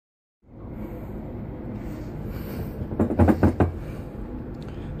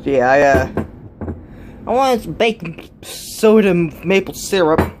So yeah, I wanted some baking soda maple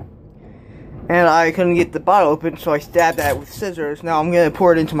syrup, and I couldn't get the bottle open, so I stabbed that with scissors. Now I'm gonna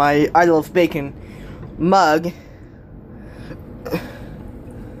pour it into my I Love Bacon mug.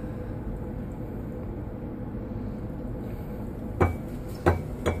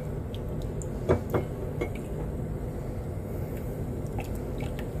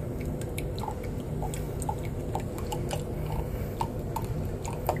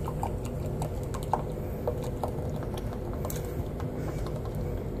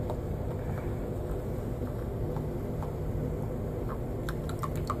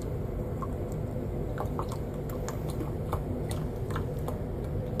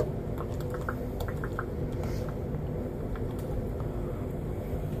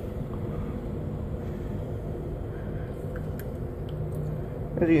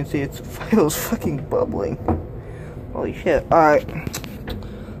 As you can see, it was fucking bubbling. Holy shit. Alright.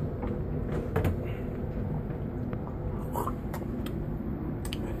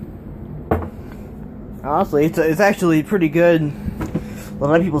 Honestly, it's actually pretty good. A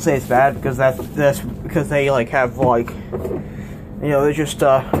lot of people say it's bad because that's because they like have like, you know, it's just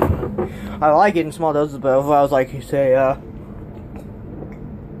I like it in small doses, but if I was like, you say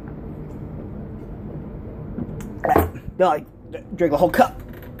like drink a whole cup,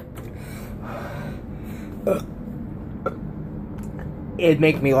 it'd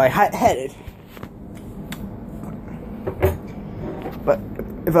make me like hot-headed. But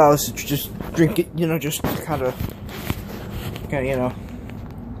if I was to just drink it, you know, just kind of, you know,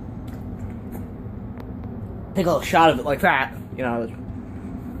 take a little shot of it like that, you know,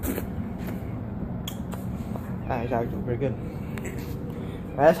 that's actually pretty good.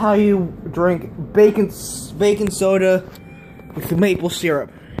 That's how you drink bacon soda with the maple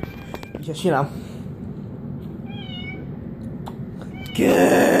syrup. Just, you know,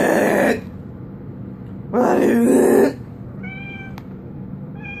 good. What is it?